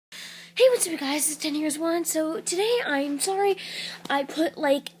Hey, what's up, guys? It's 10 Years One. So today, I'm sorry I put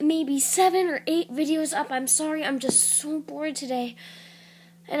like maybe 7 or 8 videos up. I'm sorry, I'm just so bored today,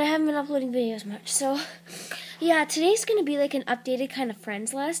 and I haven't been uploading videos much. So yeah, today's gonna be like an updated kind of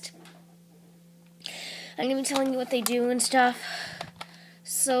friends list. I'm gonna be telling you what they do and stuff.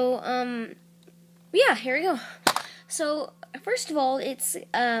 So yeah, here we go. So first of all, it's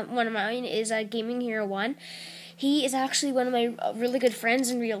one of mine is Gaming Hero 1. He is actually one of my really good friends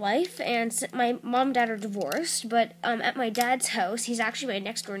in real life, and my mom and dad are divorced, but at my dad's house, he's actually my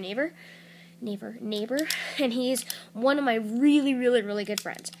next door neighbor, and he's one of my really, really, really good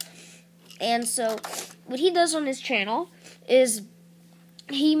friends. And so what he does on his channel is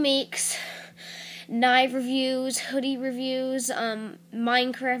he makes knife reviews, hoodie reviews,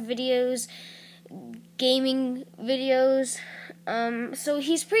 Minecraft videos, gaming videos. So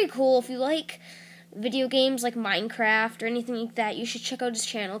he's pretty cool. If you like video games like Minecraft or anything like that, you should check out his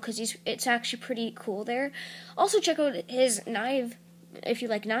channel because it's actually pretty cool there. Also check out his knife. If you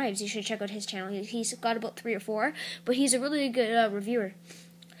like knives, you should check out his channel. He's got about 3 or 4, but he's a really good reviewer.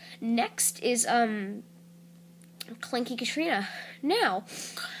 Next is Klhjeafhlbkaevrkhlbacerbk.heaf. Now,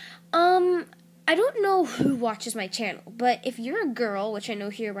 I don't know who watches my channel, but if you're a girl, which I know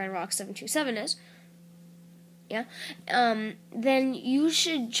Klhjeafhlbkaevrkhlbacerbk.heaf is, yeah, then you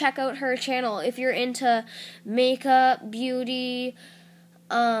should check out her channel if you're into makeup, beauty,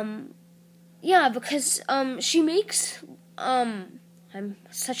 yeah, because she makes, I'm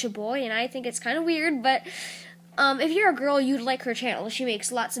such a boy, and I think it's kind of weird, but if you're a girl, you'd like her channel. She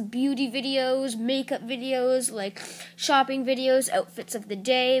makes lots of beauty videos, makeup videos, like shopping videos, outfits of the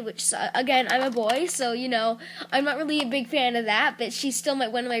day, which, again, I'm a boy, so, you know, I'm not really a big fan of that, but she's still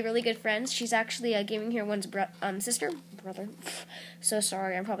one of my really good friends. She's actually Gaming Hero 1's brother. So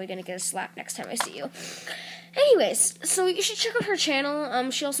sorry, I'm probably going to get a slap next time I see you. Anyways, so you should check out her channel.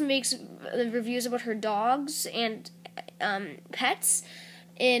 She also makes reviews about her dogs and pets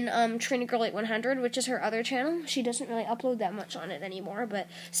in Training Girl 100, which is her other channel. She doesn't really upload that much on it anymore, but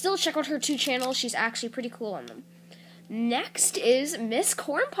still check out her 2 channels. She's actually pretty cool on them. Next is Miss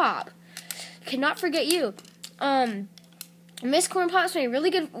Corn Pop. Cannot forget you. Miss Corn Pop is my really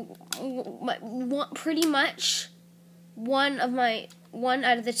good, pretty much one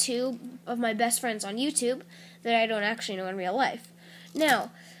out of the 2 of my best friends on YouTube that I don't actually know in real life. Now,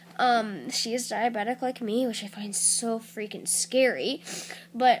 she is diabetic like me, which I find so freaking scary,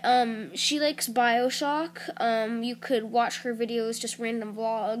 but, she likes BioShock. You could watch her videos, just random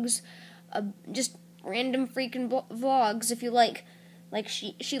vlogs, just random freaking vlogs if you like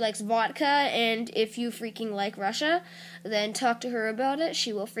she likes vodka, and if you freaking like Russia, then talk to her about it.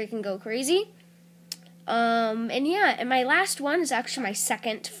 She will freaking go crazy. And yeah, and my last one is actually my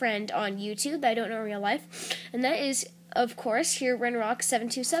second friend on YouTube that I don't know in real life, and that is, of course,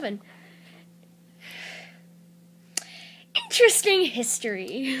 Klhjeafhlbkaevrkhlbacerbk.heaf. Interesting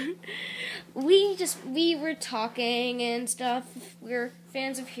history. We were talking and stuff. We're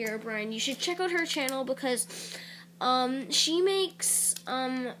fans of Herobrine. You should check out her channel because, she makes,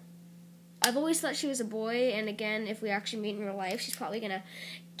 I've always thought she was a boy, and again, if we actually meet in real life, she's probably gonna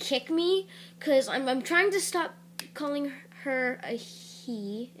kick me, because I'm trying to stop calling her a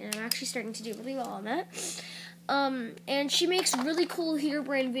he, and I'm actually starting to do really well on that. And she makes really cool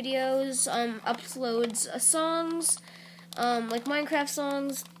Herobrine videos, uploads songs, like Minecraft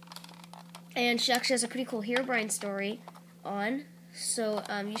songs, and she actually has a pretty cool Herobrine story on, so,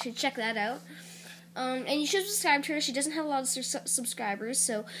 you should check that out. And you should subscribe to her. She doesn't have a lot of subscribers,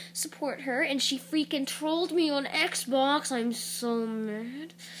 so support her. And she freaking trolled me on Xbox. I'm so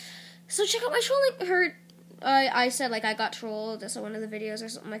mad. So check out my trolling. I said, like, I got trolled as one of the videos or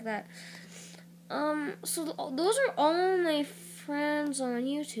something like that. So those are all my friends on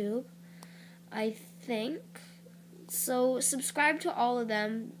YouTube, I think. So subscribe to all of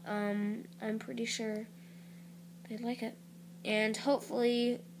them. I'm pretty sure they'd like it. And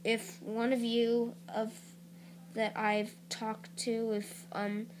hopefully, if one of you that I've talked to, if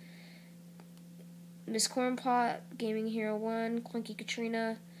Miss Cornpot, Gaming Hero 1,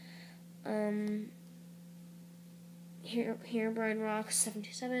 Klhjeafhlbkaevrkhlbacerbk, Herobrine Rocks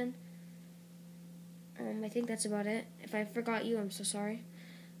 727. I think that's about it. If I forgot you, I'm so sorry.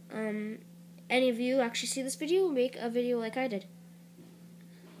 Any of you actually see this video, make a video like I did.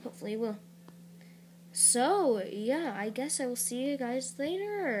 Hopefully you will. So, yeah, I guess I will see you guys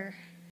later.